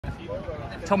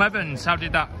Tom Evans, how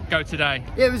did that go today?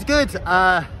 Yeah, it was good.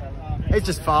 It's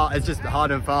just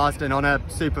hard and fast, and on a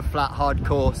super flat, hard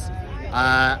course.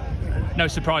 No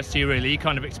surprise to you, really. You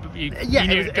kind of you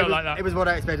knew it'd go like that. It was what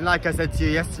I expected. Like I said to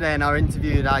you yesterday in our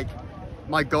interview, like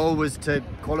my goal was to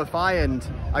qualify, and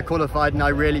I qualified, and I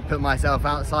really put myself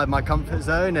outside my comfort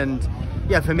zone. And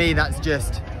yeah, for me, that's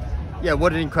just, yeah,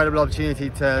 what an incredible opportunity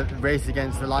to race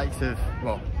against the likes of,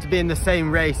 well, to be in the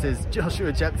same race as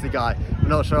Joshua Cheptegei. I'm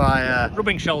not sure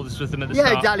rubbing shoulders with them at the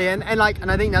start. Yeah, exactly, and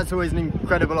I think that's always an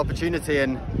incredible opportunity.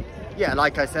 And yeah,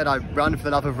 like I said, I run for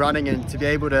the love of running, and to be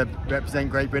able to represent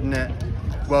Great Britain at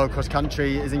World Cross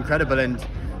Country is incredible. And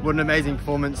what an amazing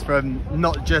performance from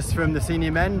not just from the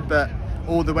senior men, but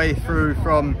all the way through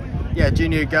from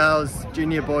junior girls,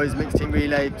 junior boys, mixed team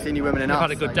relay, senior women, and us.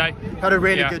 Had a good day. Had a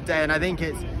really good day, and I think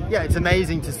it's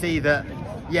amazing to see that.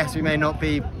 Yes, we may not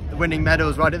be winning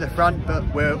medals right at the front, but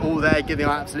we're all there giving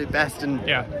our absolute best, and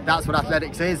that's what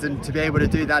athletics is. And to be able to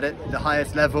do that at the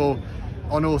highest level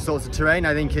on all sorts of terrain,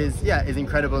 I think is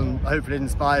incredible, and hopefully it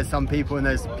inspires some people, and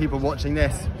there's people watching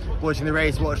the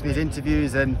race, watching these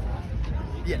interviews, and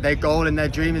their goal and their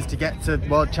dream is to get to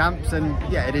world champs, and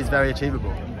it is very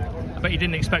achievable. I bet you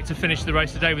didn't expect to finish the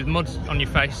race today with mud on your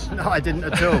face. No, I didn't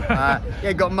at all.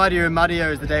 It got muddier and muddier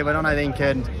as the day went on, I think,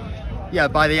 and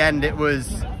by the end it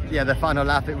was the final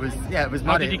lap, it was muddy.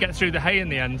 How did you get through the hay in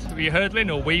the end? Were you hurdling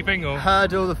or weaving or?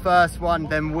 Hurdle the first one,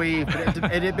 then weave,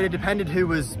 but it depended who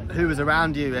was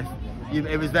around you.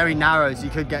 It was very narrow, so you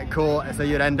could get caught, so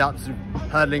you'd end up sort of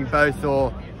hurdling both,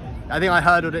 or I think I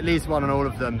hurdled at least one on all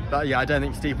of them. But yeah, I don't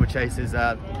think steeplechase is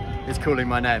calling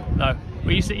my name. No.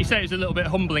 Well, you say it was a little bit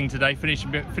humbling today,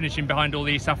 finishing behind all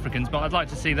the East Africans, but I'd like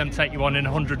to see them take you on in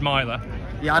a 100-miler.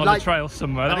 Yeah, on the trail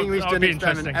somewhere. I think we should do an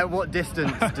experiment. At what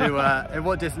distance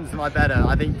am I better?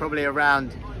 I think probably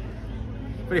around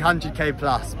 100k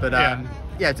plus. But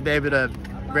to be able to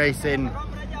race in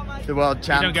the world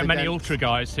champs. You don't get many ultra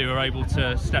guys who are able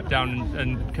to step down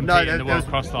and compete in the world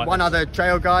cross like one other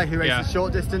trail guy who races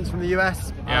short distance from the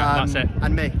US. Yeah, that's it.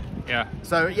 And me. Yeah.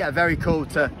 So very cool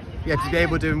to be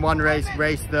able to in one race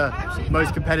the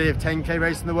most competitive 10k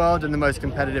race in the world and the most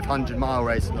competitive 100-mile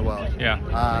race in the world. Yeah.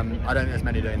 I don't think there's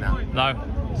many doing that. No.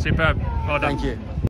 Superb. Well done. Thank you.